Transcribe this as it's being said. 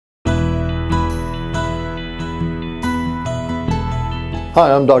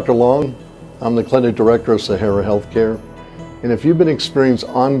Hi, I'm Dr. Long. I'm the clinic director of Sahara Healthcare. And if you've been experiencing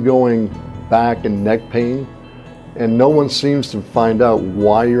ongoing back and neck pain, and no one seems to find out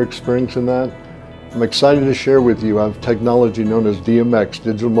why you're experiencing that, I'm excited to share with you I have technology known as DMX,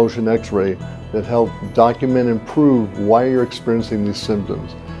 Digital Motion X-Ray, that help document and prove why you're experiencing these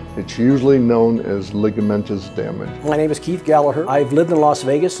symptoms. It's usually known as ligamentous damage. My name is Keith Gallagher. I've lived in Las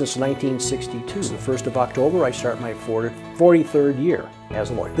Vegas since 1962. The 1st of October, I start my 43rd year as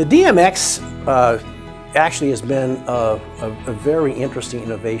a lawyer. The DMX actually has been a very interesting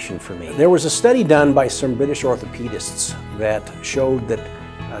innovation for me. There was a study done by some British orthopedists that showed that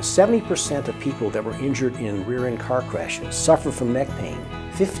 70% of people that were injured in rear-end car crashes suffer from neck pain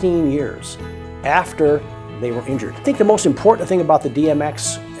 15 years after they were injured. I think the most important thing about the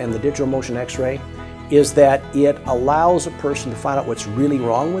DMX and the Digital Motion X-Ray is that it allows a person to find out what's really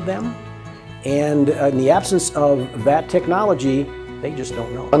wrong with them, and in the absence of that technology, they just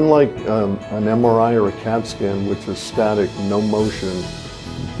don't know. Unlike an MRI or a CAT scan, which is static, no motion,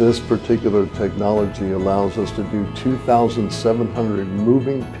 this particular technology allows us to do 2,700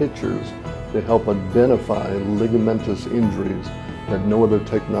 moving pictures to help identify ligamentous injuries that no other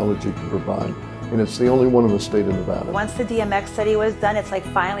technology can provide. And it's the only one in the state of Nevada. Once the DMX study was done, it's like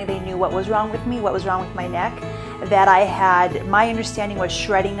finally they knew what was wrong with me, what was wrong with my neck. That I had, my understanding was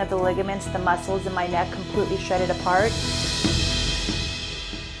shredding of the ligaments, the muscles in my neck completely shredded apart.